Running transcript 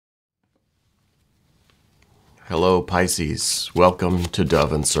Hello Pisces, welcome to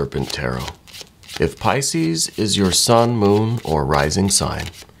Dove and Serpent Tarot. If Pisces is your sun, moon, or rising sign,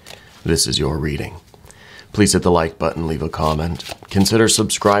 this is your reading. Please hit the like button, leave a comment. Consider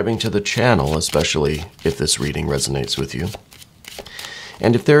subscribing to the channel, especially if this reading resonates with you.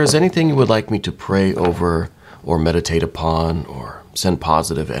 And if there is anything you would like me to pray over or meditate upon or send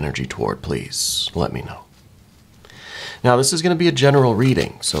positive energy toward, please let me know. Now, this is going to be a general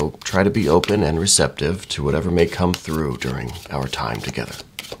reading, so try to be open and receptive to whatever may come through during our time together.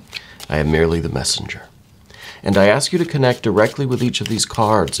 I am merely the messenger. And I ask you to connect directly with each of these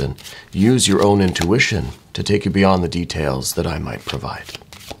cards and use your own intuition to take you beyond the details that I might provide.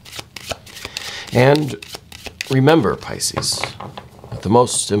 And remember, Pisces, that the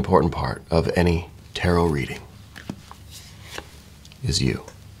most important part of any tarot reading is you.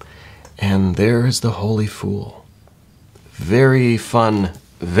 And there is the Holy Fool. Very fun,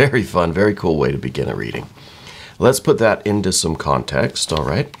 very cool way to begin a reading. Let's put that into some context, all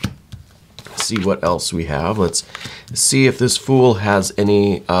right? See what else we have. Let's see if this Fool has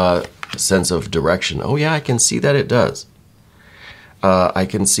any sense of direction. Oh yeah, I can see that it does. I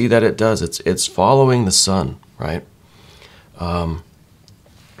can see that it does. It's following the sun, right? Kind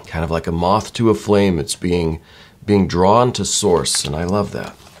of like a moth to a flame. It's being drawn to source, and I love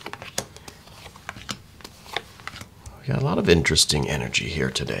that. We got a lot of interesting energy here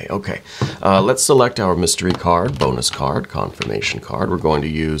today. Okay, let's select our mystery card, bonus card, confirmation card. We're going to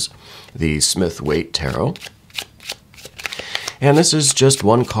use the Smith-Waite Tarot. And this is just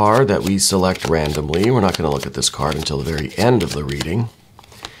one card that we select randomly. We're not going to look at this card until the very end of the reading.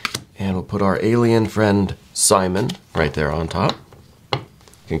 And we'll put our alien friend Simon right there on top. You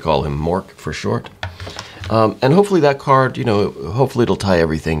can call him Mork for short. And hopefully that card, hopefully it'll tie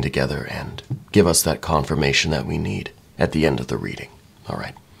everything together and give us that confirmation that we need at the end of the reading. All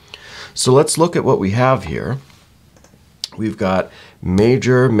right. So let's look at what we have here. We've got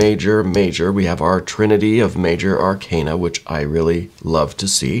major. We have our trinity of major arcana, which I really love to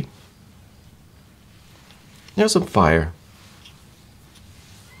see. There's some fire.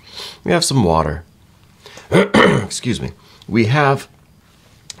 We have some water. Excuse me. We have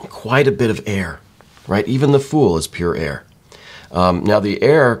quite a bit of air, right? Even the Fool is pure air. Now, the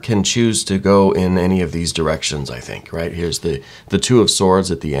air can choose to go in any of these directions, I think, right? Here's the Two of Swords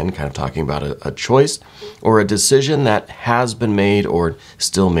at the end, kind of talking about a choice or a decision that has been made or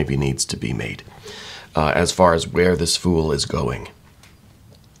still maybe needs to be made as far as where this Fool is going.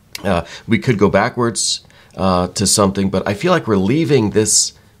 We could go backwards to something, but I feel like we're leaving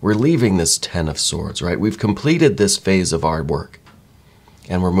this Ten of Swords, right? We've completed this phase of our work,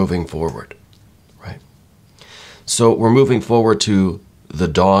 and we're moving forward. So we're moving forward to the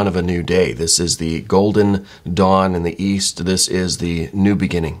dawn of a new day. This is the golden dawn in the east. This is the new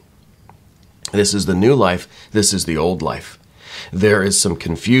beginning. This is the new life. This is the old life. There is some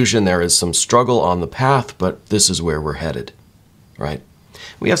confusion. There is some struggle on the path, but this is where we're headed, right?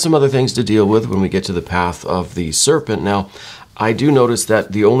 We have some other things to deal with when we get to the path of the serpent. Now, I do notice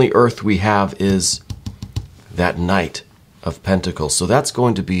that the only earth we have is that Knight of Pentacles. So that's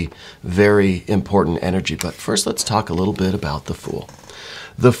going to be very important energy. But first, let's talk a little bit about the Fool.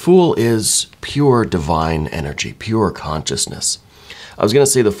 The Fool is pure divine energy, pure consciousness. I was going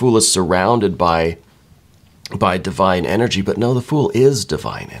to say the Fool is surrounded by divine energy, but no, the Fool is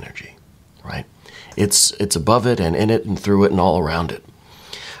divine energy, right? It's above it and in it and through it and all around it.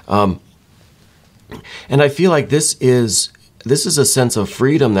 And I feel like this is a sense of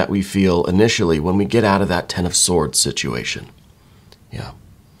freedom that we feel initially when we get out of that Ten of Swords situation. Yeah.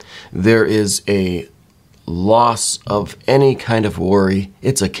 There is a loss of any kind of worry.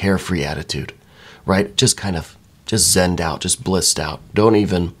 It's a carefree attitude, right? Just zenned out, just blissed out.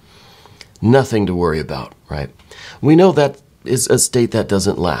 Nothing to worry about, right? We know that is a state that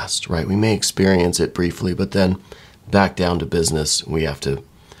doesn't last, right? We may experience it briefly, but then back down to business. We have to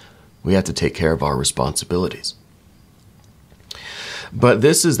take care of our responsibilities. But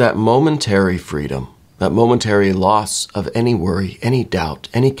this is that momentary freedom, that momentary loss of any worry, any doubt,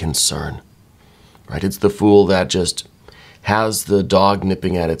 any concern, right? It's the Fool that just has the dog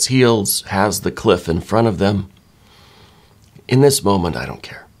nipping at its heels, has the cliff in front of them. In this moment, I don't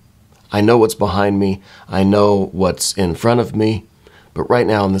care. I know what's behind me. I know what's in front of me. But right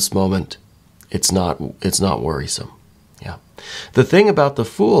now in this moment, it's not worrisome. Yeah. The thing about the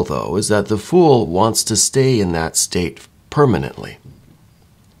Fool, though, is that the Fool wants to stay in that state permanently.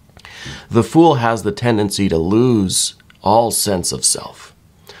 The Fool has the tendency to lose all sense of self,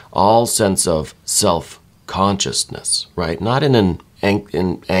 all sense of self-consciousness, right? Not in an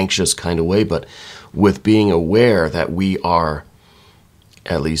anxious kind of way, but with being aware that we are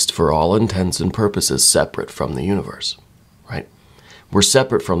at least for all intents and purposes, separate from the universe, right? We're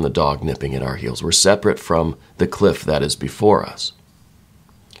separate from the dog nipping at our heels. We're separate from the cliff that is before us.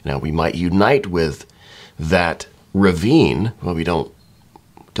 Now, we might unite with that ravine, well, we don't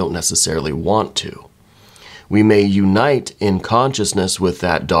necessarily want to. We may unite in consciousness with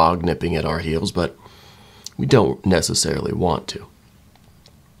that dog nipping at our heels, but we don't necessarily want to.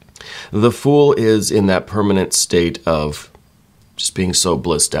 The fool is in that permanent state of just being so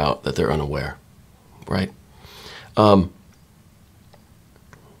blissed out that they're unaware, right? And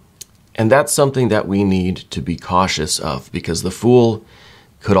that's something that we need to be cautious of, because the fool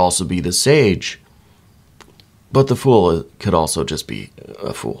could also be the sage, but the fool could also just be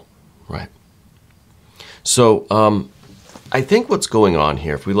a fool, right? So I think what's going on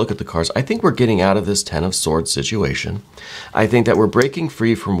here, if we look at the cards, I think we're getting out of this Ten of Swords situation. I think that we're breaking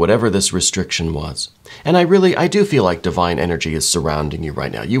free from whatever this restriction was. And I do feel like divine energy is surrounding you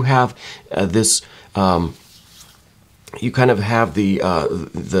right now. You have this... you kind of have the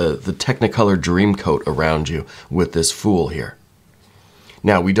Technicolor dream coat around you with this fool here.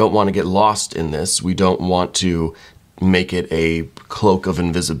 Now, we don't want to get lost in this. We don't want to make it a cloak of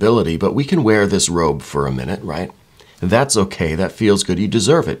invisibility, but we can wear this robe for a minute, right? That's okay. That feels good. You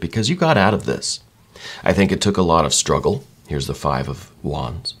deserve it because you got out of this. I think it took a lot of struggle. Here's the Five of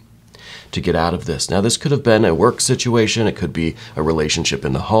Wands. To get out of this. Now, this could have been a work situation. It could be a relationship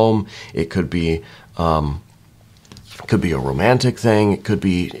in the home. It could be a romantic thing. It could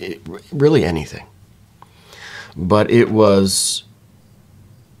be really anything. But it was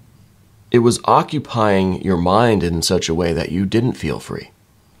occupying your mind in such a way that you didn't feel free.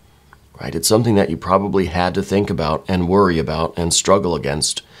 Right? It's something that you probably had to think about and worry about and struggle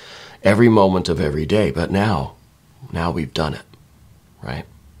against every moment of every day. But now we've done it. Right?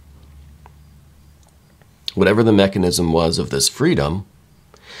 Whatever the mechanism was of this freedom,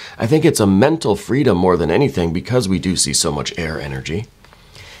 I think it's a mental freedom more than anything, because we do see so much air energy.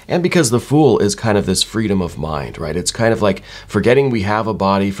 And because the Fool is kind of this freedom of mind, right? It's kind of like forgetting we have a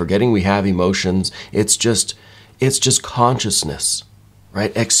body, forgetting we have emotions. It's just consciousness,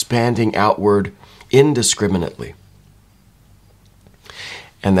 right? Expanding outward indiscriminately.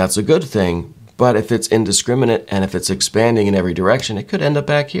 And that's a good thing. But if it's indiscriminate and if it's expanding in every direction, it could end up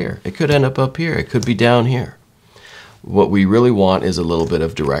back here. It could end up here. It could be down here. What we really want is a little bit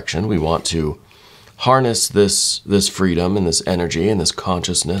of direction. We want to harness this freedom and this energy and this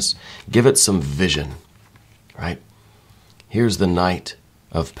consciousness. Give it some vision, right? Here's the Knight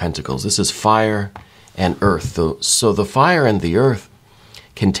of Pentacles. This is fire and earth. So the fire and the earth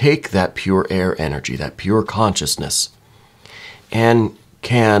can take that pure air energy, that pure consciousness, and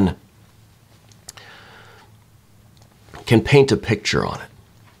can paint a picture on it,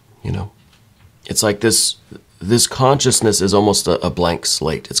 you know? It's like this consciousness is almost a blank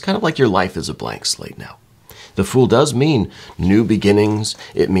slate. It's kind of like your life is a blank slate now. The Fool does mean new beginnings.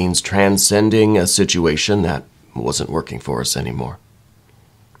 It means transcending a situation that wasn't working for us anymore,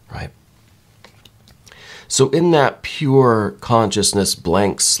 right? So in that pure consciousness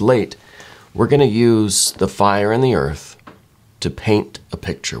blank slate, we're going to use the fire and the earth to paint a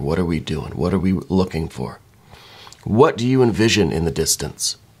picture. What are we doing? What are we looking for? What do you envision in the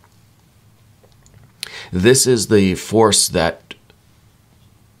distance? This is the force that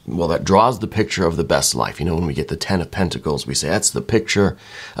draws the picture of the best life. You know, when we get the Ten of Pentacles, we say that's the picture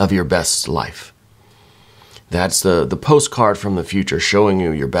of your best life. That's the postcard from the future showing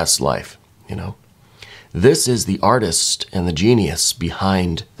you your best life, you know. This is the artist and the genius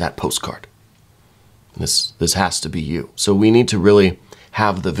behind that postcard. This has to be you. So we need to really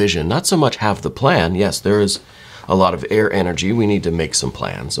have the vision, not so much have the plan. Yes, there is a lot of air energy. We need to make some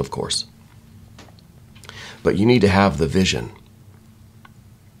plans, of course. But you need to have the vision.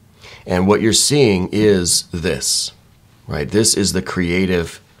 And what you're seeing is this, right? This is the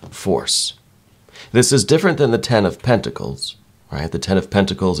creative force. This is different than the Ten of Pentacles, right? The Ten of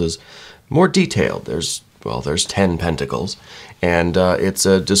Pentacles is more detailed. There's 10 pentacles, and it's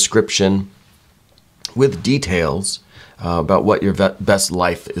a description with details about what your best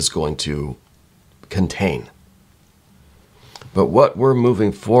life is going to contain. But what we're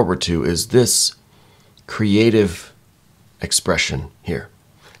moving forward to is this creative expression here.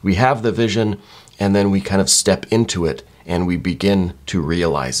 We have the vision, and then we kind of step into it, and we begin to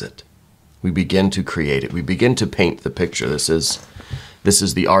realize it. We begin to create it. We begin to paint the picture. This is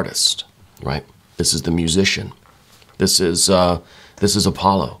the artist, right? This is the musician. This is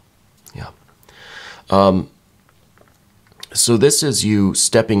Apollo. Yeah. So this is you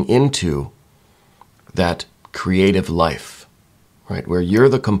stepping into that creative life, right? Where you're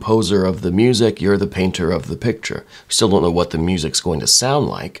the composer of the music, you're the painter of the picture. We still don't know what the music's going to sound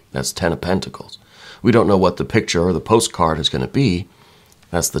like. That's 10 of Pentacles. We don't know what the picture or the postcard is going to be.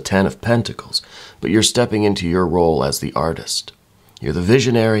 That's the 10 of Pentacles. But you're stepping into your role as the artist. You're the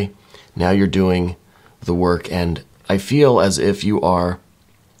visionary. Now you're doing the work. And I feel as if you are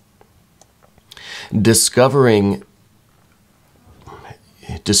discovering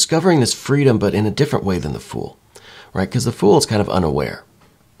this freedom, but in a different way than the Fool, right? Because the Fool is kind of unaware.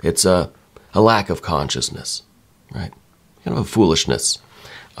 It's a lack of consciousness, right? Kind of a foolishness.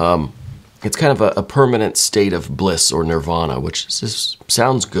 It's kind of a permanent state of bliss or nirvana, which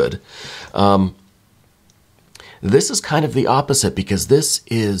sounds good. This is kind of the opposite, because this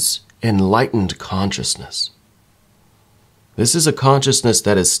is enlightened consciousness. This is a consciousness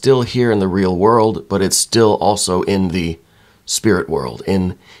that is still here in the real world, but it's still also in the spirit world,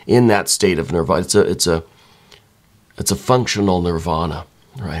 in that state of nirvana. It's a functional nirvana,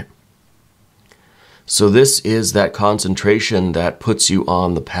 right? So this is that concentration that puts you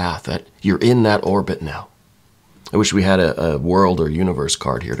on the path, that you're in that orbit now. I wish we had a world or universe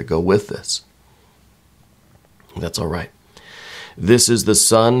card here to go with this. That's all right. This is the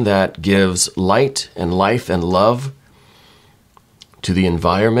sun that gives light and life and love to the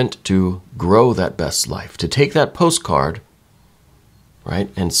environment to grow that best life, to take that postcard, right,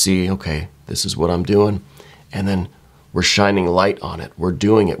 and see, okay, this is what I'm doing, and then we're shining light on it. We're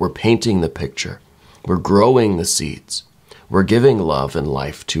doing it. We're painting the picture. We're growing the seeds. We're giving love and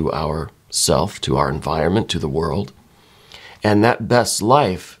life to ourself, to our environment, to the world. And that best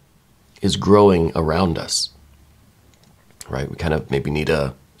life is growing around us, right? We kind of maybe need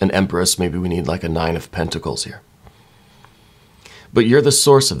an Empress. Maybe we need like a 9 of Pentacles here. But you're the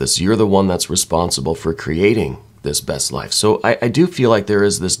source of this. You're the one that's responsible for creating this best life. So I do feel like there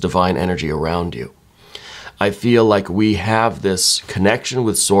is this divine energy around you. I feel like we have this connection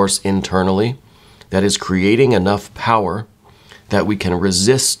with Source internally that is creating enough power that we can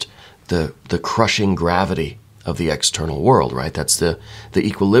resist the crushing gravity of the external world, right? That's the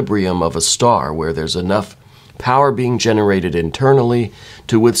equilibrium of a star, where there's enough power being generated internally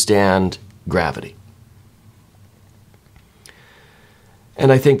to withstand gravity.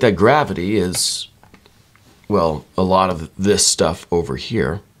 And I think that gravity is, well, a lot of this stuff over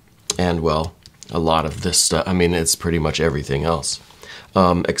here, and, well, a lot of this stuff. I mean, it's pretty much everything else,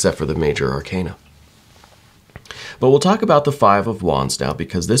 except for the major arcana. But we'll talk about the 5 of Wands now,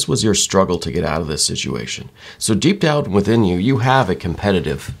 because this was your struggle to get out of this situation. So deep down within you, you have a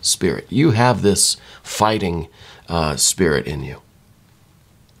competitive spirit. You have this fighting spirit in you.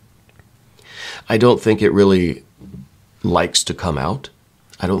 I don't think it really likes to come out.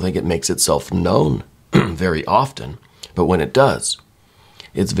 I don't think it makes itself known very often, but when it does,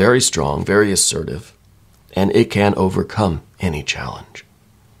 it's very strong, very assertive, and it can overcome any challenge.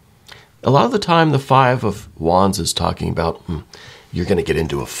 A lot of the time, the 5 of Wands is talking about you're going to get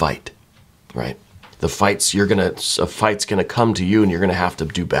into a fight, right? A fight's going to come to you, and you're going to have to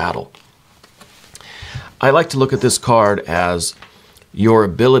do battle. I like to look at this card as your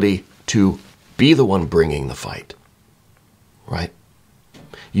ability to be the one bringing the fight, right?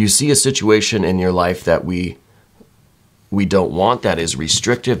 You see a situation in your life that we don't want, that is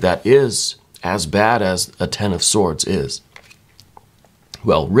restrictive, that is as bad as a 10 of Swords is.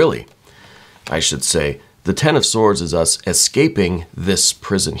 Well, really, I should say, the 10 of Swords is us escaping this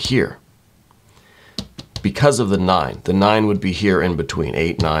prison here. Because of the 9. The 9 would be here in between,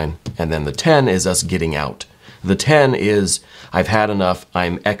 8, 9, and then the 10 is us getting out. The 10 is, I've had enough,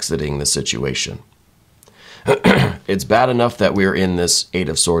 I'm exiting the situation. It's bad enough that we're in this 8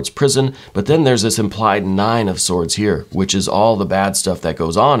 of Swords prison, but then there's this implied 9 of Swords here, which is all the bad stuff that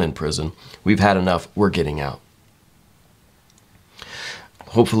goes on in prison. We've had enough, we're getting out.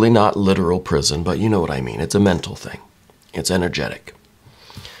 Hopefully not literal prison, but you know what I mean. It's a mental thing. It's energetic.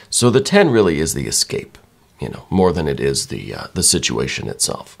 So the 10 really is the escape, more than it is the situation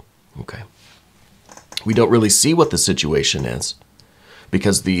itself. Okay. We don't really see what the situation is,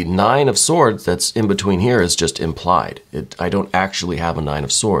 because the 9 of Swords that's in between here is just implied. I don't actually have a 9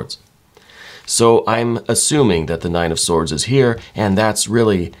 of Swords. So I'm assuming that the 9 of Swords is here, and that's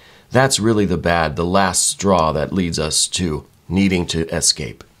really the last straw that leads us to needing to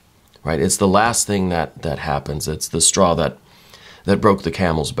escape, right? It's the last thing that happens. It's the straw that broke the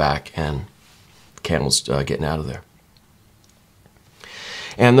camel's back, and the camel's getting out of there.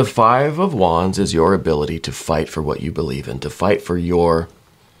 And the 5 of Wands is your ability to fight for what you believe in, to fight for your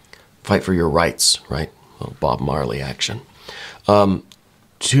rights, right? Well, Bob Marley action.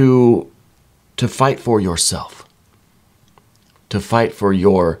 To fight for yourself, to fight for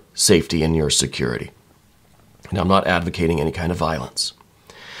your safety and your security. And I'm not advocating any kind of violence.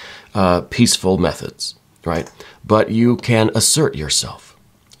 Peaceful methods, right? But you can assert yourself.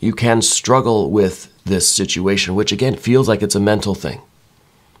 You can struggle with this situation, which again feels like it's a mental thing.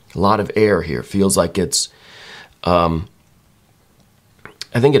 A lot of air here. Feels like it's, I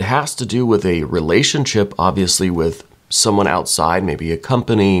think it has to do with a relationship, obviously, with someone outside, maybe a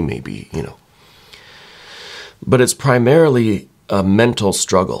company, maybe, But it's primarily a mental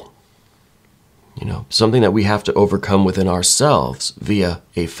struggle. Something that we have to overcome within ourselves via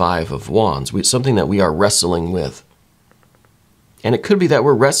a Five of Wands. Something that we are wrestling with. And it could be that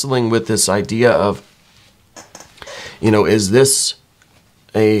we're wrestling with this idea of, is this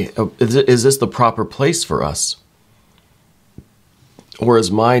the proper place for us? Or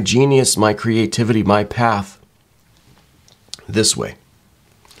is my genius, my creativity, my path this way?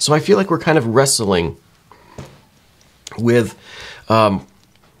 So I feel like we're kind of wrestling with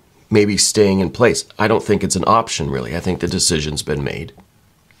maybe staying in place. I don't think it's an option, really. I think the decision's been made.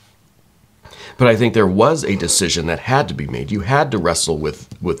 But I think there was a decision that had to be made. You had to wrestle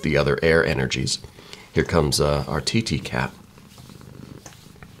with the other air energies. Here comes our TT cat.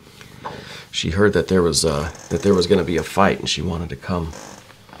 She heard that there was going to be a fight, and she wanted to come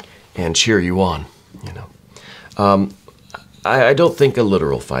and cheer you on. I don't think a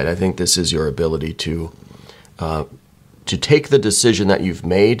literal fight. I think this is your ability to take the decision that you've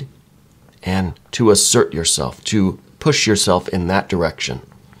made and to assert yourself, to push yourself in that direction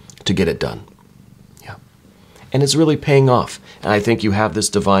to get it done. Yeah. And it's really paying off. And I think you have this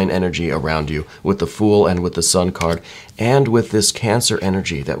divine energy around you with the Fool and with the Sun card and with this Cancer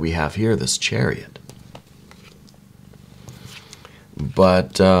energy that we have here, this Chariot.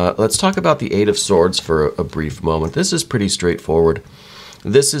 But let's talk about the Eight of Swords for a brief moment. This is pretty straightforward.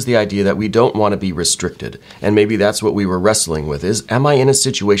 This is the idea that we don't want to be restricted. And maybe that's what we were wrestling with is, am I in a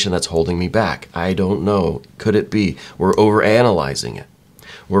situation that's holding me back? I don't know. Could it be? We're overanalyzing it.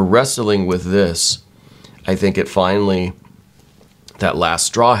 We're wrestling with this. I think it finally, that last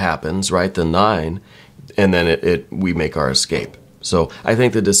straw happens, right? The 9, and then we make our escape. So I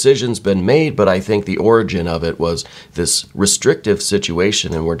think the decision's been made, but I think the origin of it was this restrictive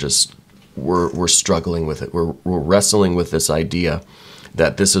situation, and we're struggling with it. We're wrestling with this idea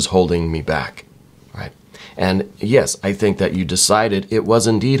that this is holding me back, right? And yes, I think that you decided it was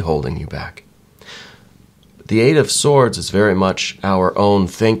indeed holding you back. The Eight of Swords is very much our own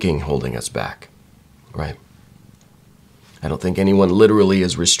thinking holding us back, right? I don't think anyone literally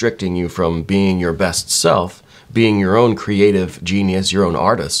is restricting you from being your best self, being your own creative genius, your own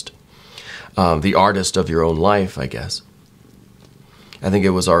artist, the artist of your own life, I guess. I think it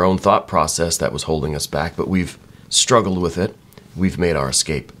was our own thought process that was holding us back, but we've struggled with it. We've made our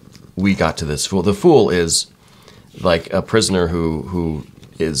escape. We got to this Fool. The Fool is like a prisoner who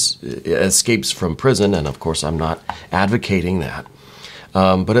escapes from prison, and of course I'm not advocating that.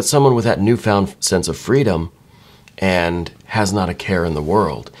 But it's someone with that newfound sense of freedom and has not a care in the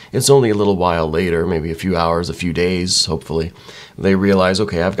world. It's only a little while later, maybe a few hours, a few days, hopefully, they realize,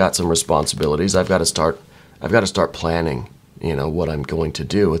 okay, I've got some responsibilities. I've got to start planning, what I'm going to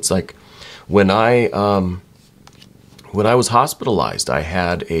do. It's like when I was hospitalized, I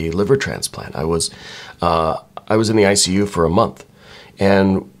had a liver transplant. I was in the ICU for a month.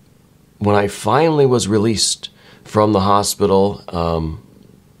 And when I finally was released from the hospital,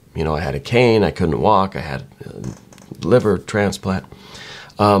 I had a cane, I couldn't walk, I had a liver transplant.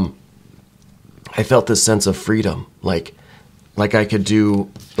 I felt this sense of freedom, like I could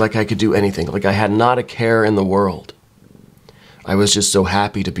do anything, like I had not a care in the world. I was just so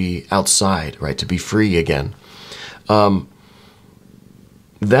happy to be outside, right, to be free again. That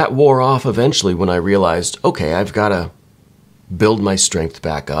wore off eventually when I realized, okay, I've got to build my strength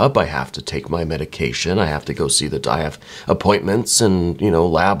back up. I have to take my medication. I have to go I have appointments and,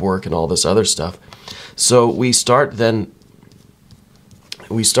 lab work and all this other stuff. So we start thinking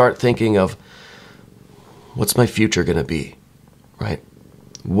of, what's my future going to be, right?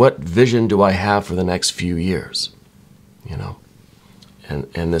 What vision do I have for the next few years,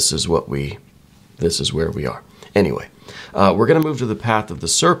 And this is where we are. Anyway, we're going to move to the path of the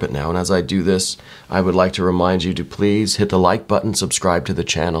Serpent now, and as I do this, I would like to remind you to please hit the like button, subscribe to the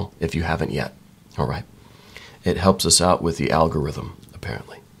channel if you haven't yet. All right. It helps us out with the algorithm,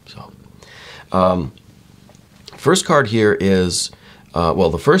 apparently. So, first card here is,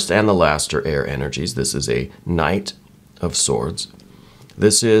 the first and the last are air energies. This is a Knight of Swords.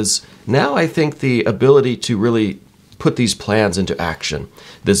 This is now, I think, the ability to really put these plans into action.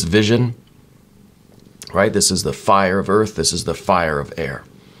 This vision, right? This is the fire of earth. This is the fire of air.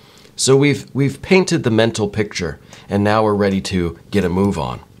 So we've painted the mental picture, and now we're ready to get a move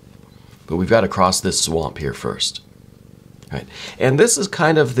on. but we've got to cross this swamp here first. Right? And this is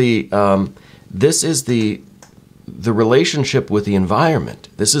kind of the relationship with the environment.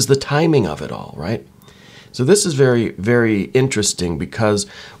 This is the timing of it all, right? So this is very, very interesting because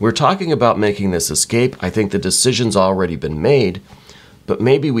we're talking about making this escape. I think the decision's already been made, but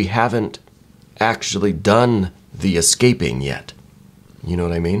maybe we haven't actually done the escaping yet. You know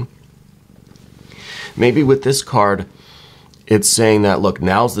what I mean? Maybe with this card, it's saying that, look,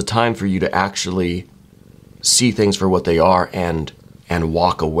 now's the time for you to actually see things for what they are and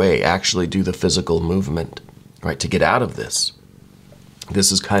walk away, actually do the physical movement, right, to get out of this.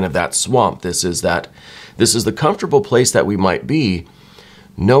 This is kind of that swamp. This is the comfortable place that we might be,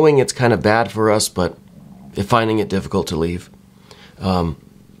 knowing it's kind of bad for us, but finding it difficult to leave. And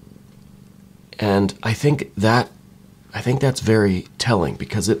I think that's very telling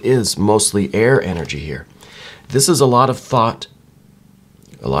because it is mostly air energy here. This is a lot of thought,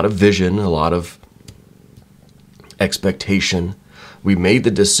 a lot of vision, a lot of expectation. We made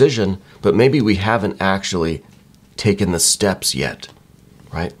the decision, but maybe we haven't actually taken the steps yet,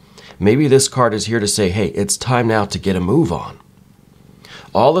 right? Maybe this card is here to say, hey, it's time now to get a move on.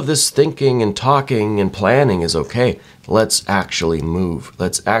 All of this thinking and talking and planning is okay. Let's actually move.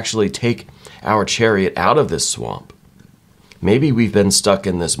 Let's actually take our chariot out of this swamp. Maybe we've been stuck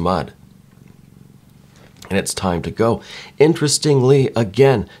in this mud, and it's time to go. Interestingly,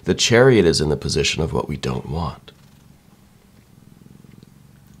 again, the chariot is in the position of what we don't want.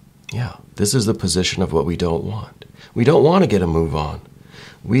 Yeah, this is the position of what we don't want. We don't want to get a move on.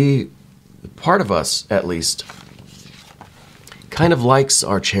 Part of us, at least, kind of likes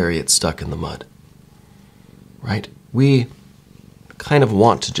our chariot stuck in the mud, right? We kind of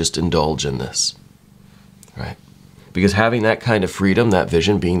want to just indulge in this, right? Because having that kind of freedom, that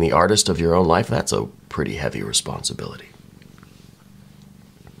vision, being the artist of your own life, that's a pretty heavy responsibility.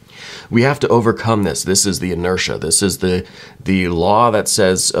 We have to overcome this. This is the inertia. This is the law that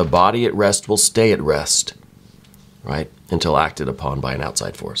says a body at rest will stay at rest, right? Until acted upon by an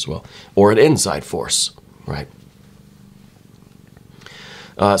outside force, or an inside force, right?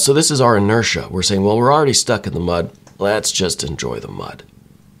 So this is our inertia. We're saying, well, we're already stuck in the mud. Let's just enjoy the mud.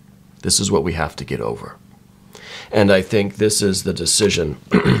 This is what we have to get over. And I think this is the decision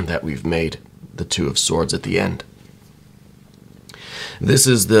that we've made, the Two of Swords at the end. This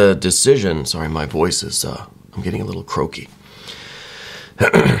is the decision. Sorry, my voice is, I'm getting a little croaky.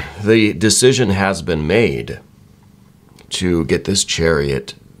 The decision has been made to get this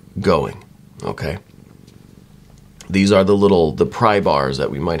chariot going, okay? These are the pry bars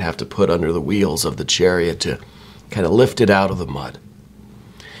that we might have to put under the wheels of the chariot to kind of lift it out of the mud.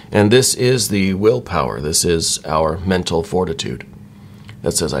 And this is the willpower. This is our mental fortitude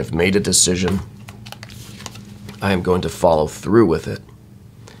that says, I've made a decision. I am going to follow through with it,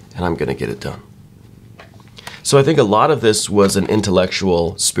 and I'm going to get it done. So I think a lot of this was an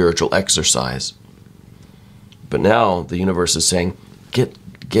intellectual, spiritual exercise. But now the universe is saying, get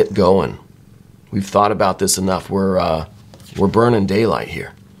going. We've thought about this enough. We're burning daylight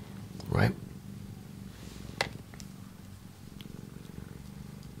here, right?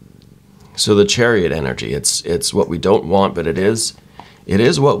 So the chariot energy, it's what we don't want, but it is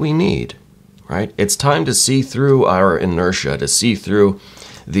what we need, right? It's time to see through our inertia, to see through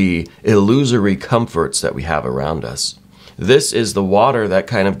the illusory comforts that we have around us. This is the water that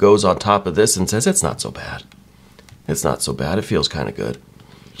kind of goes on top of this and says, it's not so bad. It's not so bad. It feels kind of good.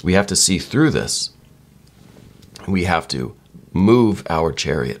 We have to see through this. We have to move our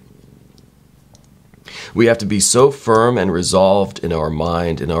chariot. We have to be so firm and resolved in our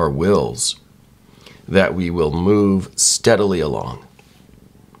mind, in our wills, that we will move steadily along.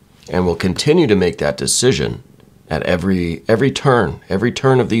 And we'll continue to make that decision at every turn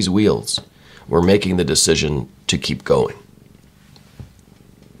of these wheels. We're making the decision to keep going.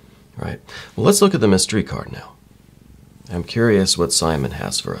 Right? Well, let's look at the mystery card now. I'm curious what Simon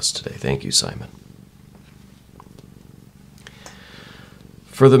has for us today. Thank you, Simon.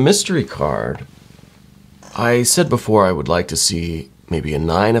 For the mystery card, I said before I would like to see maybe a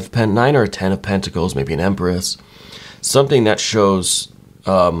 9 or a 10 of Pentacles, maybe an Empress, something that shows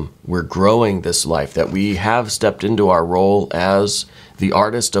we're growing this life, that we have stepped into our role as the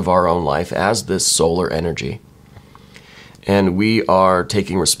artist of our own life, as this solar energy. And we are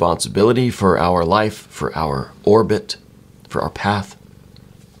taking responsibility for our life, for our orbit, for our path.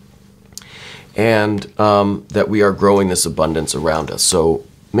 And that we are growing this abundance around us. So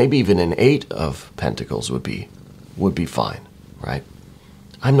maybe even an 8 of Pentacles would be fine, right?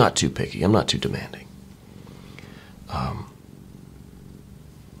 I'm not too picky. I'm not too demanding.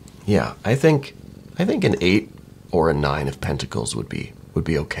 Yeah, I think an 8 or a 9 of Pentacles would be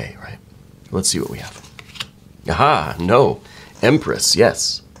okay, right? Let's see what we have. Aha, no. Empress,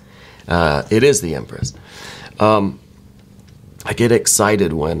 yes. It is the Empress. I get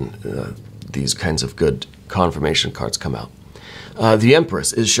excited when these kinds of good confirmation cards come out. The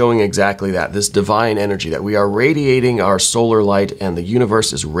Empress is showing exactly that, this divine energy, that we are radiating our solar light, and the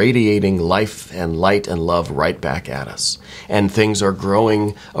universe is radiating life and light and love right back at us. And things are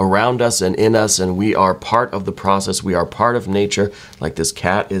growing around us and in us, and we are part of the process. We are part of nature, like this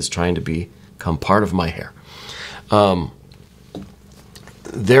cat is trying to become part of my hair.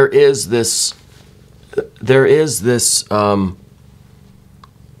 There is this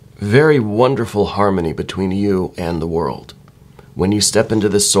very wonderful harmony between you and the world when you step into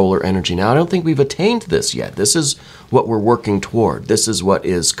this solar energy. Now, I don't think we've attained this yet. This is what we're working toward. This is what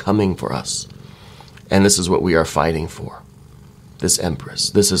is coming for us. And this is what we are fighting for. This Empress.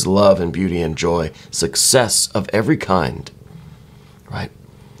 This is love and beauty and joy, success of every kind, right?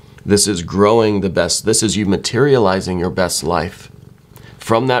 This is growing the best. This is you materializing your best life.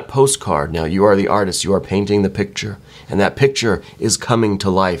 From that postcard, now you are the artist, you are painting the picture, and that picture is coming to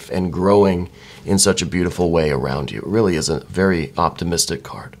life and growing in such a beautiful way around you. It really is a very optimistic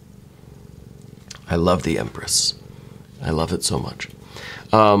card. I love the Empress. I love it so much.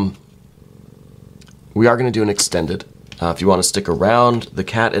 We are going to do an extended. If you want to stick around, the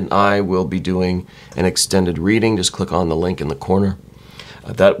cat and I will be doing an extended reading. Just click on the link in the corner.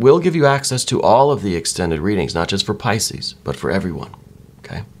 That will give you access to all of the extended readings, not just for Pisces, but for everyone.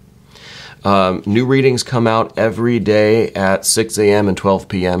 Okay. New readings come out every day at 6 a.m. and 12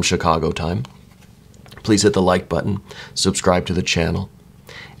 p.m. Chicago time. Please hit the like button, subscribe to the channel,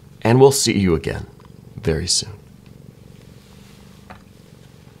 and we'll see you again very soon.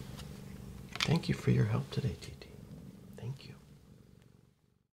 Thank you for your help today, teacher.